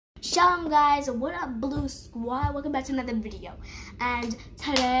Shalom guys, what up Blue Squad? Welcome back to another video. And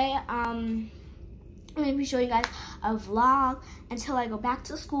today I'm gonna be showing you guys a vlog until I go back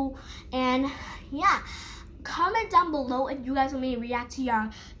to school. And yeah, comment down below if you guys want me to react to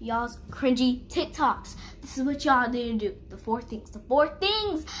y'all's cringy TikToks. This is what y'all need to do. The four things.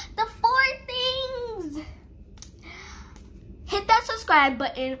 Hit that subscribe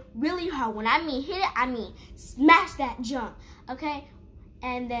button really hard. When I mean hit it, I mean smash that jump, okay?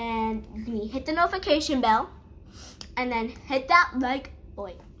 And then you can hit the notification bell. And then hit that like,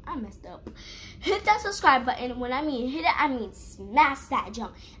 boy, I messed up. Hit that subscribe button. When I mean hit it, I mean smash that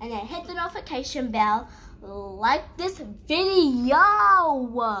jump. And then hit the notification bell. Like this video.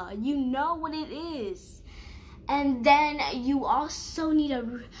 You know what it is. And then you also need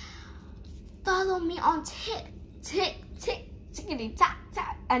to follow me on TikTok.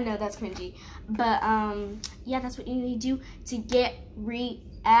 I know that's cringy, but yeah, that's what you need to do to get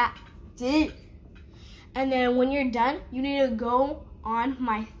reacted. And then when you're done, you need to go on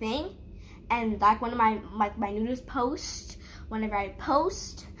my thing and like one of my newest posts whenever I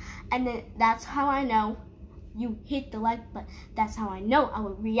post, and then that's how I know you hit the like button. That's how I know I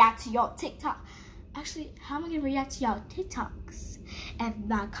will react to y'all TikTok. Actually, how am I gonna react to y'all TikToks if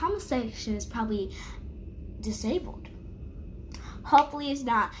my comment section is probably disabled? Hopefully it's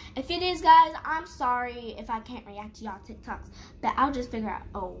not. If it is, guys, I'm sorry if I can't react to y'all TikToks, but I'll just figure out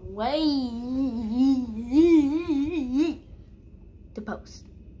a way to post.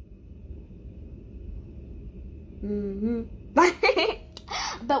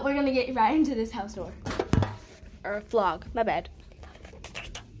 But we're gonna get right into this house tour or vlog. My bad.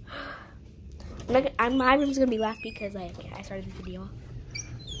 My room's gonna be last because I started the video.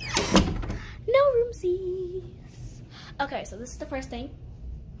 No roomsies. Okay, so this is the first thing.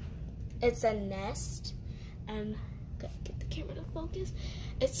 It's a nest. Get the camera to focus.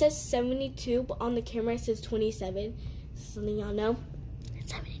 It says 72, but on the camera it says 27. Something y'all know.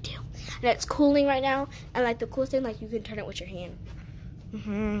 It's 72. And it's cooling right now. And like the coolest thing, like you can turn it with your hand.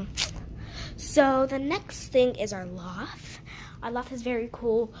 So the next thing is our loft. Our loft is very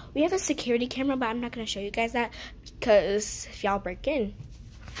cool. We have a security camera, but I'm not gonna show you guys that because if y'all break in,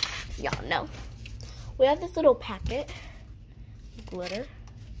 y'all know. We have this little packet. Glitter.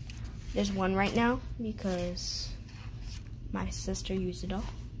 There's one right now because my sister used it all.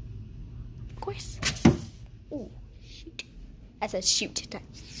 Of course. Ooh, shoot. I said shoot.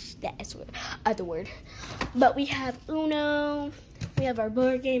 That's the other word. But we have Uno. We have our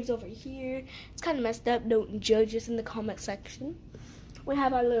board games over here. It's kind of messed up. Don't judge us in the comment section. We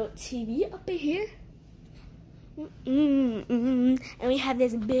have our little TV up in here. And we have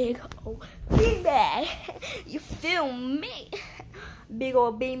this big old beanbag. You feel me? Big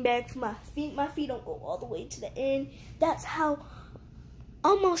old beanbag for my feet. My feet don't go all the way to the end. That's how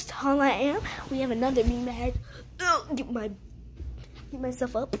almost tall I am. We have another beanbag. Get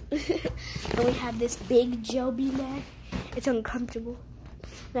myself up. And we have this big Joe beanbag. It's uncomfortable.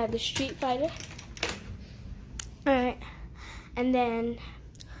 We have the Street Fighter. Alright. And then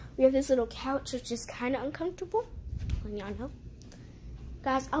we have this little couch, which is kind of uncomfortable. Y'all know.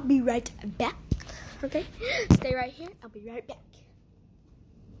 Guys, I'll be right back. Okay? Stay right here. I'll be right back.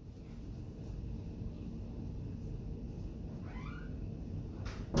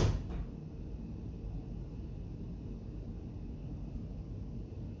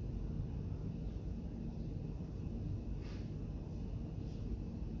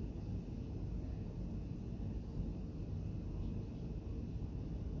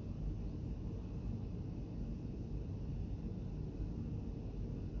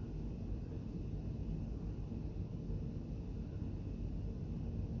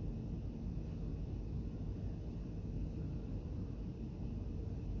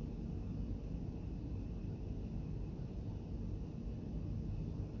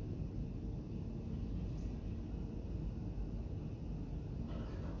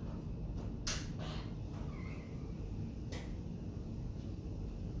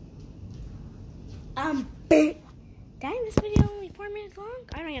 Dang, this video only 4 minutes long.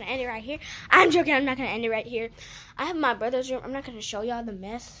 I'm not gonna end it right here. I'm joking, I'm not gonna end it right here. I have my brother's room. I'm not gonna show y'all the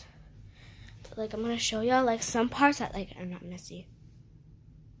mess. Like, I'm gonna show y'all like some parts that like are not messy.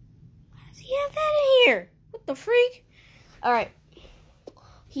 Why does he have that in here? What the freak? Alright.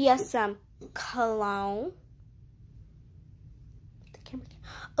 He has some cologne.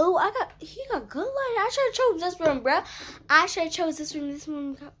 Oh, he got good lighting. I should have chose this room, bruh. I should have chose this room. This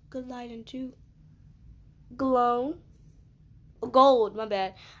room got good lighting too. Gold, my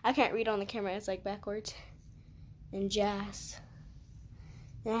bad. I can't read on the camera. It's like backwards. And jazz.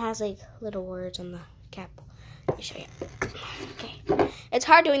 And it has like little words on the cap. Let me show you. Okay. It's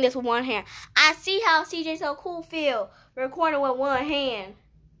hard doing this with one hand. I see how CJ So Cool feel recording with one hand.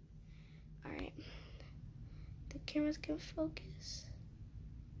 All right. The cameras can focus.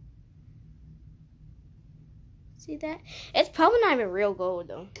 See that? It's probably not even real gold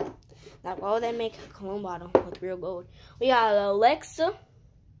though. Like, why would they make a cologne bottle with real gold? We got Alexa.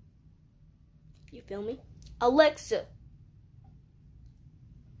 You feel me? Alexa.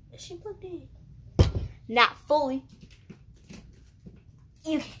 Is she plugged in? Not fully.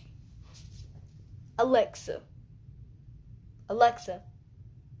 You. Alexa. Alexa.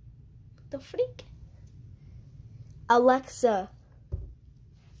 What the freak? Alexa.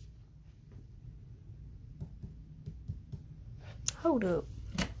 Hold up.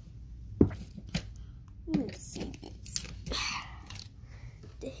 Let me see this.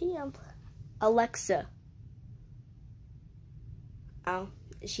 Did he Alexa. Oh,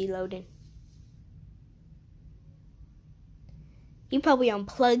 is she loading? He probably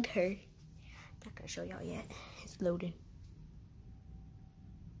unplugged her. Not gonna show y'all yet. It's loading.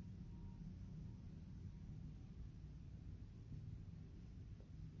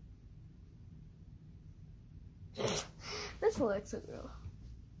 This Alexa girl.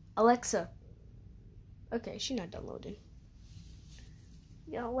 Alexa. Okay, she's not done loading.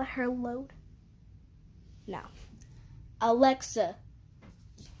 Y'all let her load. Now, Alexa.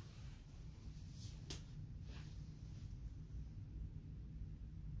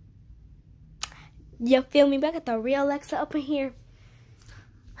 You feel me? Back at the real Alexa up in here.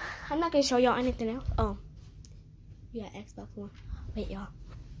 I'm not gonna show y'all anything else. Oh, yeah, Xbox One. Wait, y'all.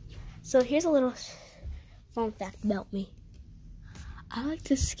 So here's a little fun fact about me. I like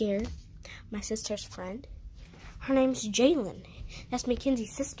to scare my sister's friend. Her name's Jalen. That's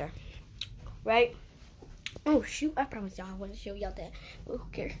Mackenzie's sister, right? Oh shoot! I promised y'all I wouldn't show y'all that, but who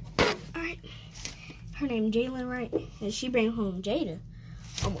cares? All right. Her name's Jalen, right? And she brings home Jada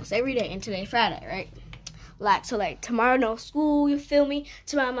almost every day, and today's Friday, right? Like tomorrow no school, you feel me?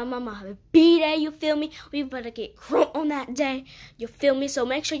 Tomorrow my mama have a B-day, you feel me? We better get crunk on that day, you feel me? So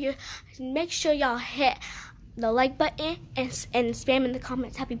make sure y'all hit the like button and spam in the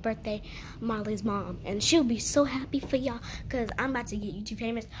comments happy birthday Marley's mom, and she'll be so happy for y'all because I'm about to get YouTube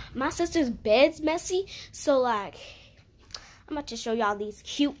famous. My sister's bed's messy, so like I'm about to show y'all these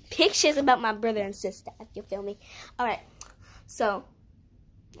cute pictures about my brother and sister, if you feel me. All right, so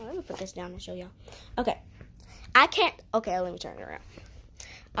let me put this down and show y'all. Okay, I can't. Okay, let me turn it around.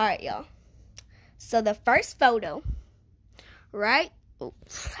 All right, y'all. So the first photo, right? Oh,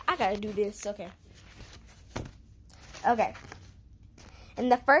 I gotta do this. Okay. Okay. In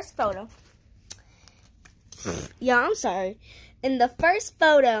the first photo, y'all, I'm sorry. In the first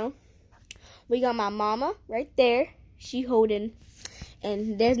photo, we got my mama right there. She holding,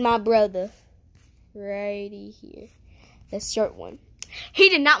 and there's my brother right here. The short one. He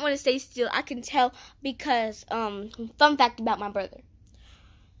did not want to stay still. I can tell because, fun fact about my brother.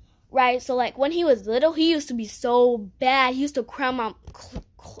 Right, so like when he was little, he used to be so bad. He used to crawl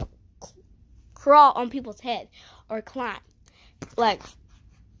on people's head or climb. Like,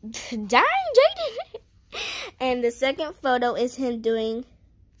 dang, Jaden. And the second photo is him doing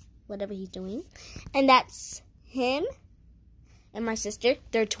whatever he's doing. And that's him and my sister.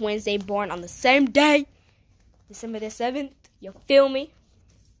 They're twins. They born on the same day, December the 7th. You feel me?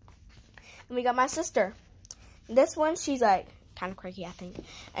 And we got my sister. This one, she's like kind of cranky, I think.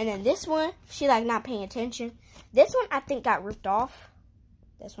 And then this one, she like not paying attention. This one, I think, got ripped off.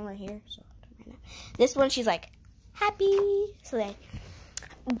 This one right here. So this one, she's like happy. So like,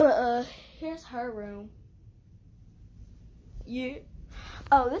 but here's her room. Yeah.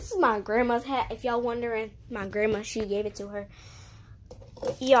 Oh, this is my grandma's hat. If y'all wondering, my grandma, she gave it to her.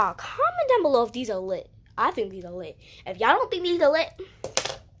 Y'all, comment down below if these are lit. I think these are lit. If y'all don't think these are lit,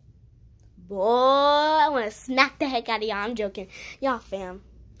 boy, I want to smack the heck out of y'all. I'm joking. Y'all fam.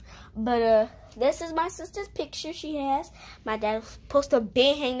 But, this is my sister's picture she has. My dad was supposed to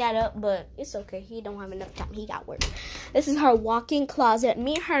hang that up, but it's okay. He don't have enough time. He got work. This is her walk-in closet.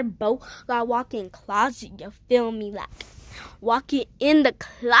 Me and her both got a walk-in closet. You feel me? Like, walking in the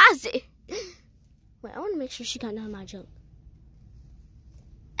closet. Wait, I want to make sure she got none of my junk.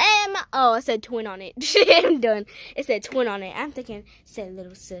 Oh, it said twin on it. I'm done. It said twin on it. I'm thinking it said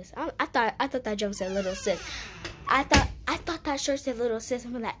little sis. I thought that jump said little sis. I thought that shirt said little sis.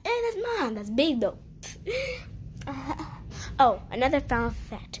 I'm like, hey, that's mine. That's big though. Oh, another fun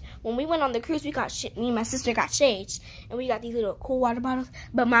fact. When we went on the cruise, me and my sister got shades, and we got these little cool water bottles.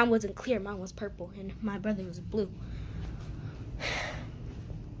 But mine wasn't clear. Mine was purple, and my brother was blue.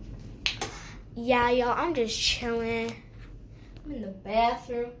 Yeah, y'all. I'm just chilling. I'm in the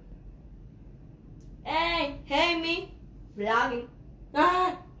bathroom. Hey me, vlogging.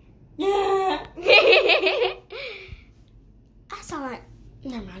 Yeah. I sound like,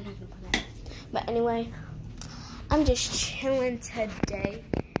 never mind, I'm not gonna put that. But anyway, I'm just chilling today.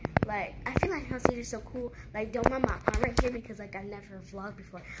 Like, I feel like House is so cool. Like, don't mind my arm right here because, like, I never vlogged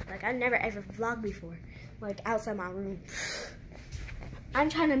before. Like, I never ever vlogged before. Like, outside my room. I'm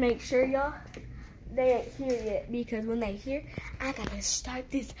trying to make sure, y'all, they ain't here yet. Because when they hear, I gotta start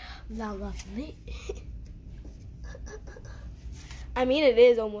this vlog off lit. I mean, it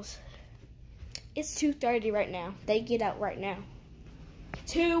is almost. It's 2:30 right now. They get out right now.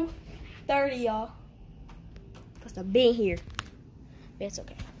 2:30, y'all. Must have been here. But it's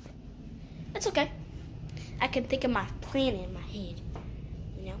okay. It's okay. I can think of my plan in my head.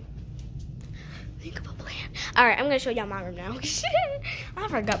 You know? Think of a plan. Alright, I'm going to show y'all my room now. I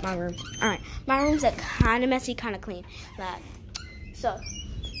forgot my room. Alright, my room's like kind of messy, kind of clean. Like, so.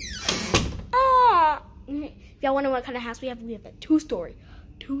 If y'all wonder what kind of house we have a two-story.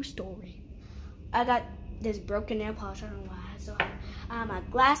 Two-story. I got this broken nail polish. I don't know why. So I have my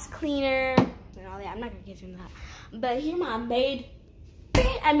glass cleaner and all that. I'm not going to get into that. But here my maid.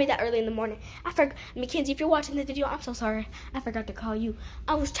 I made that early in the morning. I forgot, Mackenzie, if you're watching this video, I'm so sorry. I forgot to call you.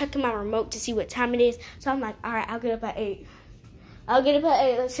 I was checking my remote to see what time it is. So I'm like, all right, I'll get up at 8. I'll get up at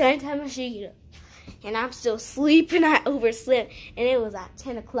 8. The same time as she get up. And I'm still sleeping. I overslept. And it was at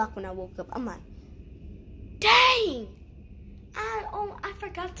 10 o'clock when I woke up. I'm like, dang. I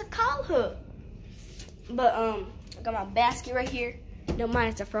forgot to call her. But, I got my basket right here. Don't mind,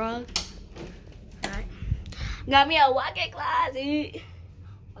 it's a frog. All right. Got me a walk-in closet.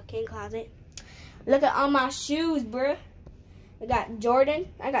 Walk-in closet. Look at all my shoes, bruh. I got Jordan.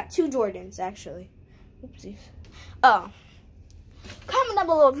 I got 2 Jordans, actually. Oopsies. Oh. Comment down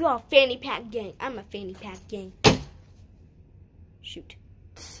below if you're a fanny pack gang. I'm a fanny pack gang. Shoot.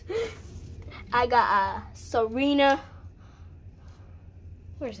 I got Serena.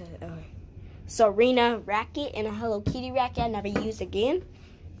 Where's that? Oh. Serena racket and a Hello Kitty racket I never used again.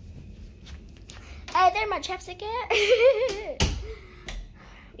 Hey, there's my chapstick at.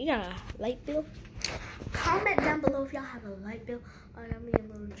 You got a light bill? Comment down below if y'all have a light bill. Oh, I mean a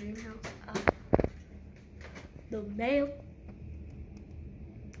little dream house. The mail.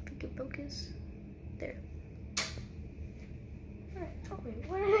 Pick it focus. There. Oh, wait,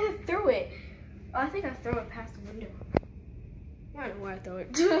 where did I throw it? Oh, I think I threw it past the window. I don't know where I threw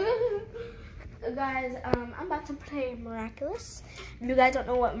it. Guys, I'm about to play Miraculous. If you guys don't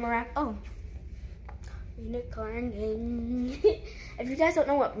know what Unicorn game. If you guys don't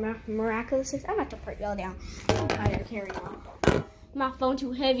know what Miraculous is, I'm about to put y'all down. I'm tired of carrying on. My phone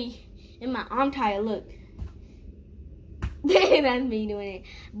too heavy and my arm tired. Look. That's me doing it.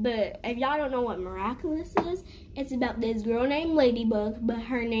 But if y'all don't know what Miraculous is, it's about this girl named Ladybug, but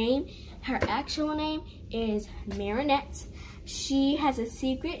her actual name is Marinette. She has a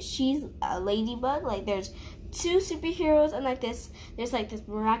secret. She's a ladybug. Like, there's 2 superheroes and like this, there's like this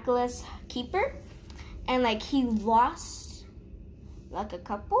miraculous keeper. And like he lost like a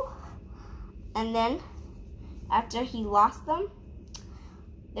couple. And then after he lost them,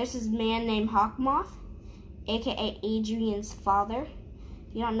 there's this man named Hawkmoth, aka Adrian's father.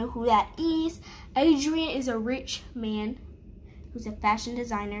 If you don't know who that is, Adrian is a rich man who's a fashion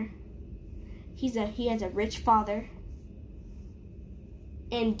designer. He has a rich father.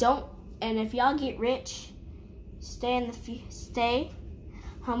 And if y'all get rich, stay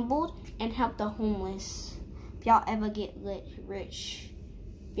humbled and help the homeless. If y'all ever get rich.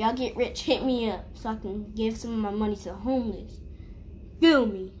 If y'all get rich, hit me up so I can give some of my money to the homeless. Feel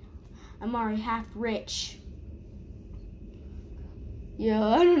me? I'm already half rich. Yeah,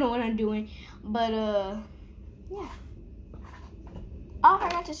 I don't know what I'm doing. But, yeah. Oh, I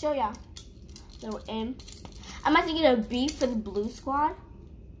forgot to show y'all. Little M. I'm about to get a B for the blue squad.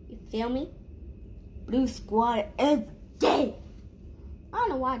 You feel me? Blue squad every day. I don't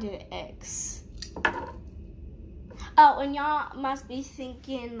know why I did an X. Oh, and y'all must be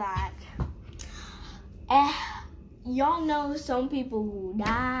thinking like, y'all know some people who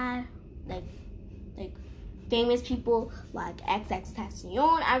died, like famous people like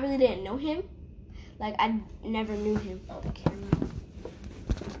XXXTentacion. I really didn't know him. Like, I never knew him. Okay.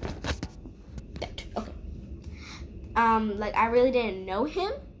 Like, I really didn't know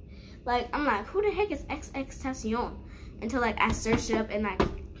him. Like, I'm like, who the heck is XXXTentacion? Until, like, I searched it up and, like,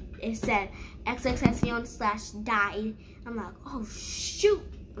 it said XXXTentacion/died. I'm like, oh, shoot.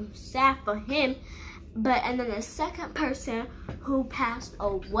 I'm sad for him. But, and then the second person who passed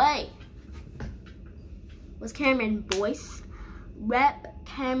away was Cameron Boyce. Rep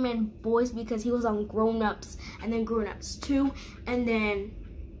Cameron Boyce because he was on Grown Ups and then Grown Ups 2. And then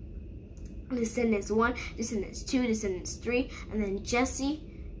Descendants 1, Descendants 2, Descendants 3, and then Jesse.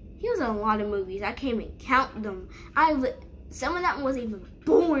 He was in a lot of movies. I can't even count them. Some of them wasn't even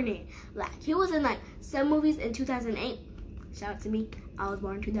born in. Like, he was in like some movies in 2008. Shout out to me. I was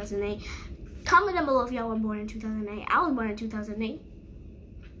born in 2008. Comment down below if y'all were born in 2008. I was born in 2008.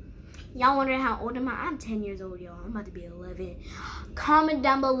 Y'all wondering how old am I? I'm 10 years old, y'all. I'm about to be 11. Comment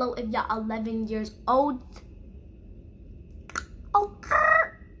down below if y'all 11 years old. Okay.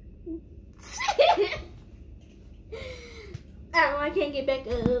 Oh, I can't get back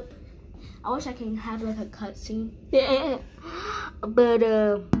up. I wish I can have like a cutscene. But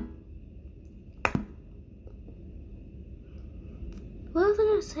what was I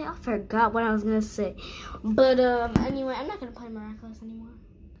gonna say? I forgot what I was gonna say. But anyway, I'm not gonna play Miraculous anymore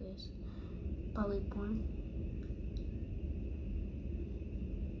because probably boring.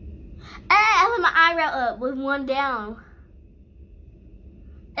 Hey, I let my eyebrow up with one down.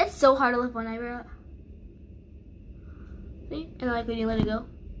 It's so hard to lift one eyebrow up. See? And like when you let it go,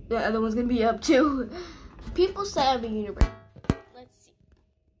 the other one's gonna be up too. People say I have a unibrow. Let's see.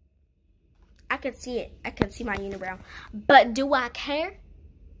 I can see it. I can see my unibrow. But do I care?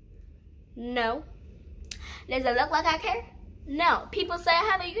 No. Does it look like I care? No. People say I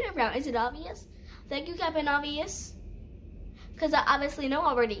have a unibrow. Is it obvious? Thank you, Captain Obvious. Because I obviously know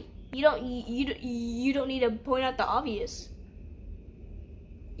already. You don't need to point out the obvious.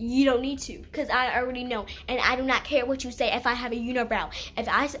 You don't need to, because I already know, and I do not care what you say if I have a unibrow. If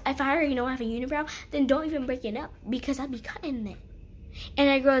I already know I have a unibrow, then don't even break it up, because I be cutting it, and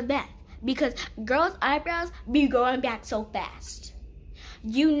it grows back, because girls' eyebrows be growing back so fast.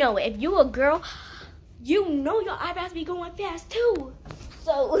 You know it. If you a girl, you know your eyebrows be going fast too.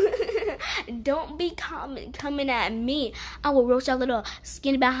 So don't be coming at me. I will roast your little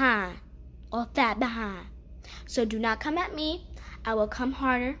skinny behind or fat behind. So do not come at me. I will come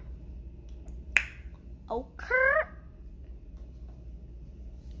harder. Okay.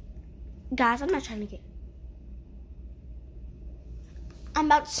 Guys, I'm not trying to get. I'm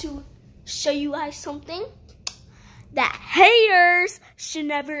about to show you guys something that haters should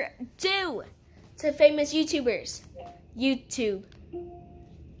never do to famous YouTubers. YouTube.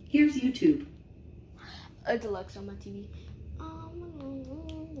 Here's YouTube. Deluxe on my TV.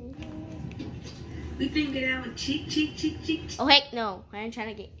 We think it out with cheek. Oh, heck no. I ain't trying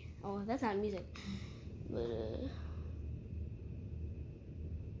to get. Oh, that's not music. But,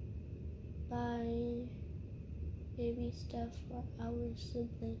 buy baby stuff for our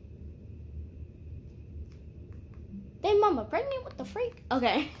sibling. They mama pregnant? What the freak?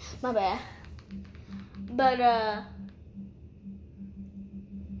 Okay, my bad. But,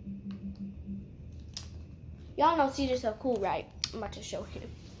 y'all know CJ's so cool, right? I'm about to show him.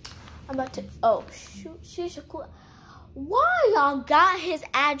 Oh, shoot, she's so cool. Why y'all got his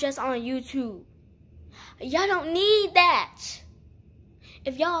address on YouTube? Y'all don't need that.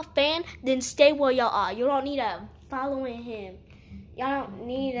 If y'all a fan, then stay where y'all are. You don't need to following him. Y'all don't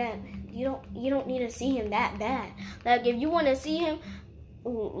need that. You don't need to see him that bad. Like, if you want to see him,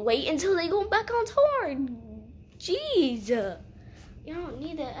 wait until they go back on tour. Jeez. You don't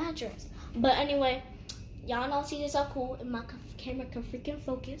need that address. But anyway, y'all know CJ's so cool. And my camera can freaking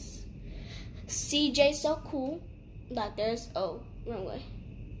focus. CJ's so cool. Like, there's, oh, wrong way.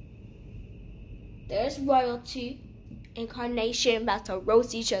 There's Royalty and Carnation about to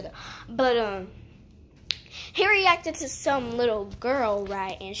roast each other. But, he reacted to some little girl,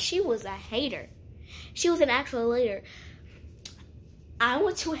 right? And she was a hater. She was an actual hater. I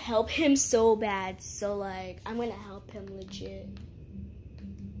want to help him so bad. So, like, I'm going to help him legit.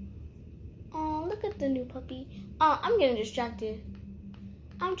 Oh, look at the new puppy. Oh, I'm getting distracted.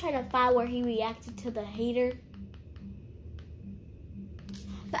 I'm trying to find where he reacted to the hater.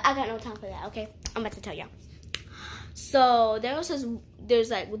 But I got no time for that, okay? I'm about to tell y'all. So,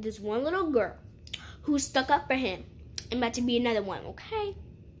 there's like this one little girl who stuck up for him. And about to be another one, okay?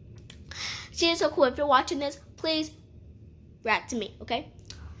 She is so cool. If you're watching this, please rap to me, okay?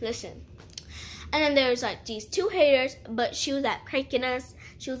 Listen. And then there's like these two haters, but she was like pranking us.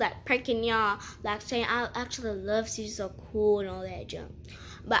 She was like pranking y'all, like saying I actually love she's so cool and all that junk.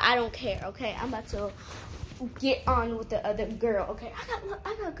 But I don't care, okay? I'm about to get on with the other girl, okay? I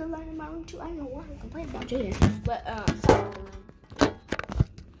got a good line in my room too. I don't know why I complain about Jaden, but sorry.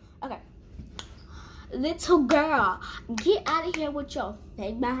 Okay. Little girl, get out of here with your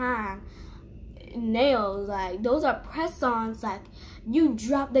fake behind nails. Like, those are press-ons. Like, you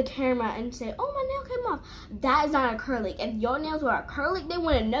drop the camera and say, oh, my nail came off. That is not acrylic. If your nails were acrylic, they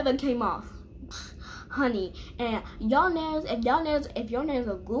would have never came off. honey. And if your nails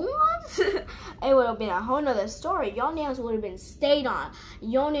are glue ones, it would have been a whole nother story. Your nails would have been stayed on.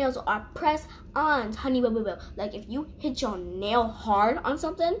 Your nails are press on, honey. Like if you hit your nail hard on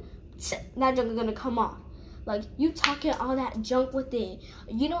something, that junk is gonna come off. Like, you talking all that junk with it.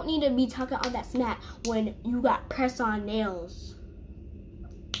 You don't need to be talking all that smack when you got press-on nails.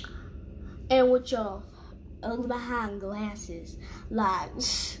 And with your ugly behind glasses. Like,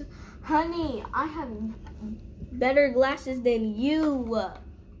 honey, I have better glasses than you.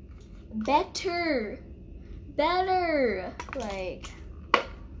 Better. Like,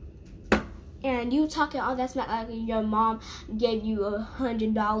 and you talking all that smack like your mom gave you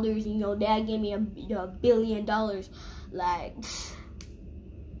 $100 and your dad gave me $1 billion. Like,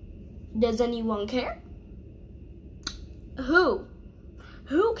 does anyone care? Who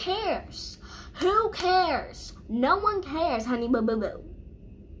cares? Who cares? No one cares, honey boo boo boo.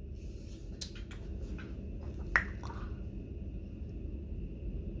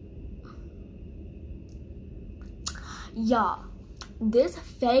 Y'all, this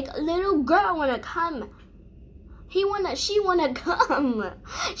fake little girl wanna come. She wanna come.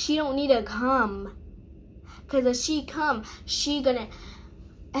 She don't need to come. Cause if she come,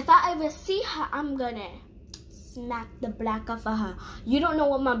 if I ever see her, I'm gonna smack the black off of her. You don't know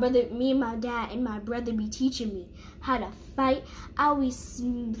what me and my dad and my brother be teaching me. How to fight. I was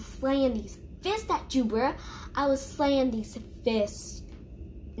slaying these fists at you, bruh. I was slaying these fists.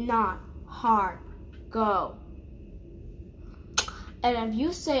 Not hard. Go. And if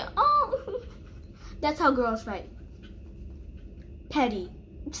you say, oh, that's how girls fight. Petty.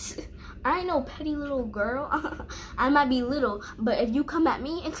 I ain't no petty little girl. I might be little, but if you come at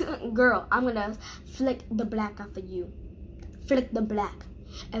me, girl, I'm gonna flick the black off of you. Flick the black.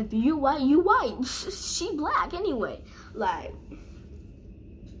 If you white, you white. She black anyway. Like,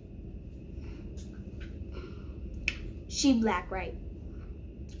 she black, right?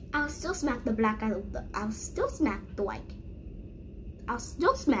 I'll still smack the black out of the, I'll still smack the white. I'll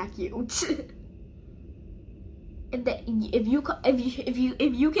still smack you. If you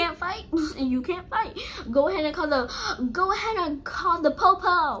can't fight, you can't fight. Go ahead and call the popo. Go ahead and call the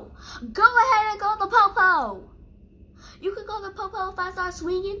popo. You can call the popo if I start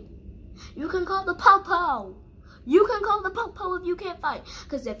swinging. You can call the popo. You can call the popo if you can't fight.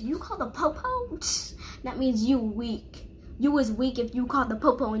 Cause if you call the popo, that means you weak. You was weak if you call the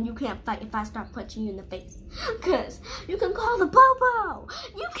popo and you can't fight if I start punching you in the face. Cause you can call the popo.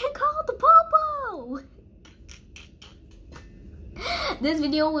 You can call the popo. This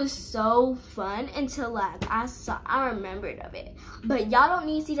video was so fun until like I remembered of it. But y'all don't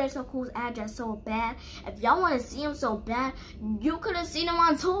need to see that so cool's address so bad. If y'all want to see him so bad, you could have seen him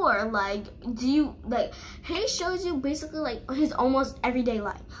on tour. Like, he shows you basically like his almost everyday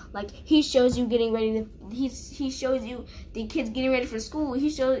life. Like, he shows you getting ready to, he shows you the kids getting ready for school.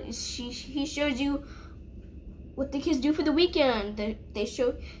 He shows you what the kids do for the weekend.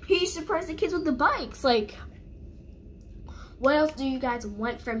 He surprised the kids with the bikes. Like, what else do you guys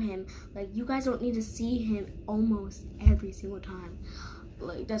want from him? Like, you guys don't need to see him almost every single time.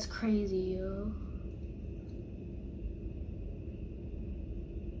 Like, that's crazy, yo.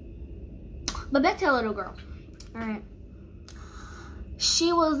 But back to that little girl. Alright.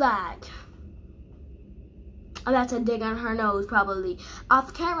 She was like about to dig on her nose, probably.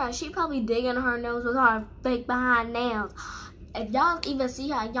 Off camera, she probably digging her nose with her fake behind nails. If y'all even see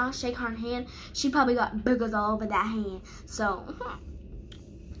how y'all shake her hand, she probably got boogers all over that hand. So,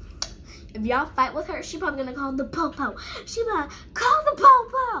 if y'all fight with her, she probably gonna call the popo. She might call the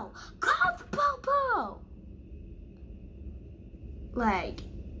popo. Call the popo. Like,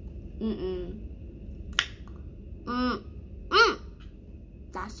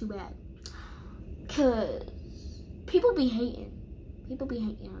 that's too bad. Cause people be hating. People be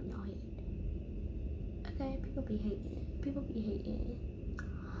hating on y'all head. Okay, people be hating. People be hating.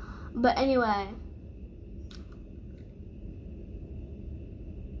 But anyway.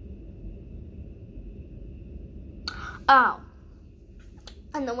 Oh.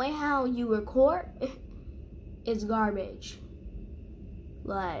 And the way how you record is garbage.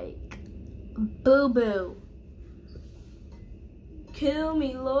 Like, boo-boo. Kill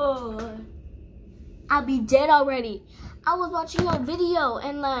me, Lord. I'll be dead already. I was watching your video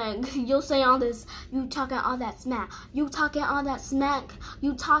and like you'll say all this, you talking all that smack, you talking all that smack,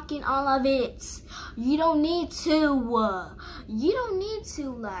 you talking all of it. You don't need to. You don't need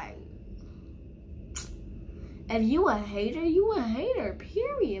to, like. If you a hater, you a hater.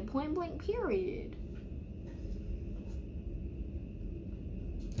 Period. Point blank. Period.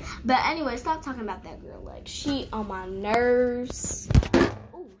 But anyway, stop talking about that girl. Like, she on my nerves.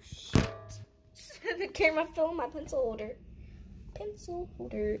 Oh shit. the camera fell on my pencil holder.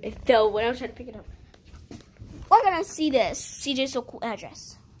 It fell when I was trying to pick it up. We're gonna see this. CJ's So Cool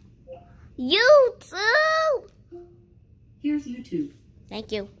address. YouTube! Here's YouTube.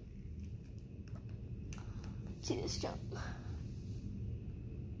 Thank you. See this jump.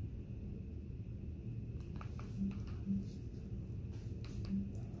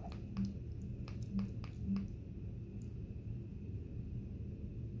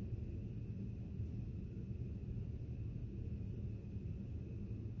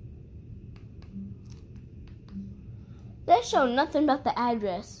 They show nothing about the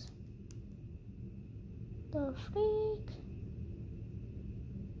address. The freak?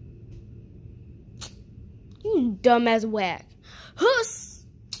 You dumbass whack. Who's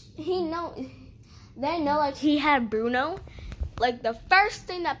he know? They know like he had Bruno. Like the first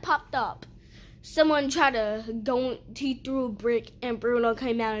thing that popped up, someone tried to go. He threw a brick and Bruno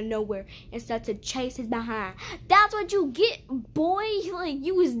came out of nowhere and started to chase his behind. That's what you get, boy. Like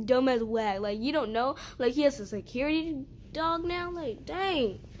you was dumb as whack. Like you don't know. Like he has a security dog now. Like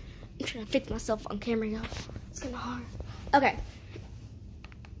dang. I'm trying to fix myself on camera, y'all. It's kind of hard. Okay.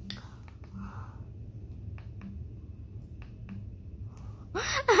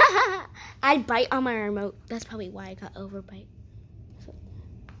 I bite on my remote. That's probably why I got overbite. So,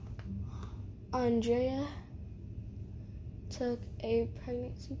 Andrea took a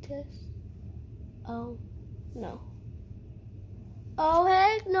pregnancy test. Oh, no. Oh,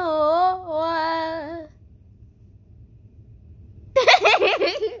 heck no.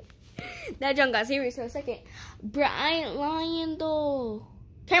 That John got serious for a second. Bruh, I ain't lying though.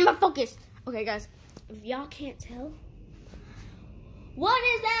 Camera focus. Okay, guys. If y'all can't tell, what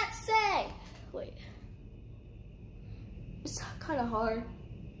does that say? Wait. It's kind of hard.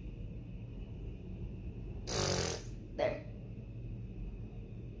 There.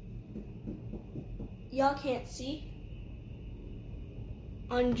 Y'all can't see.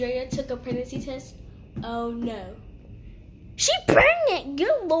 Andrea took a pregnancy test. Oh no. She pregnant.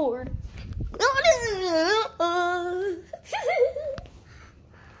 Good Lord.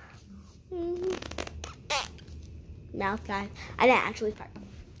 Mouth, guys. I didn't actually fart.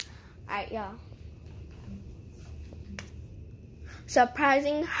 Alright, y'all.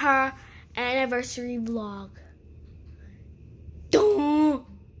 Surprising her anniversary vlog. Duh.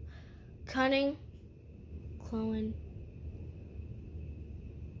 Cutting. Clone.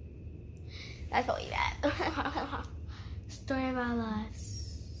 That's what we got. Story of our lives.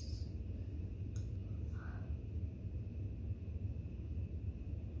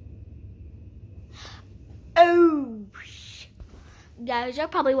 Oh, guys, y'all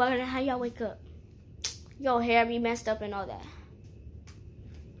probably wondering how y'all wake up. Your hair be messed up and all that.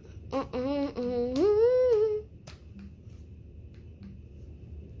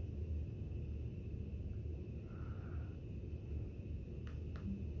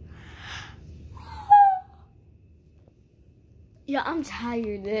 Yeah, I'm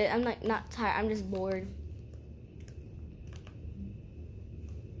tired. I'm like not tired. I'm just bored.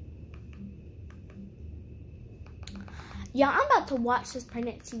 Yeah, I'm about to watch this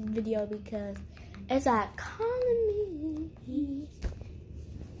pregnancy video because it's like calling me.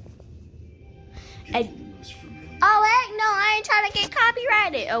 Oh wait, no, I ain't trying to get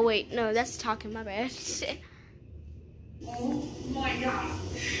copyrighted. Oh wait, no, that's talking. My bad. Oh my God.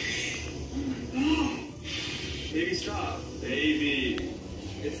 Baby, stop. Baby,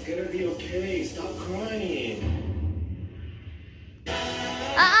 it's gonna be okay. Stop crying.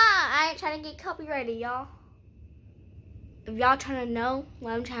 I ain't trying to get copyrighted, y'all. If y'all trying to know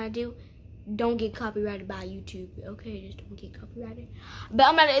what I'm trying to do, don't get copyrighted by YouTube. Okay, just don't get copyrighted. But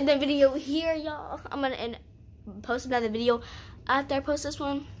I'm gonna end the video here, y'all. I'm gonna post another video after I post this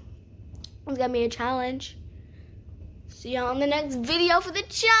one. It's gonna be a challenge. See y'all on the next video for the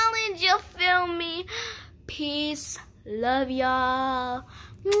challenge. You feel me? Peace. Love y'all.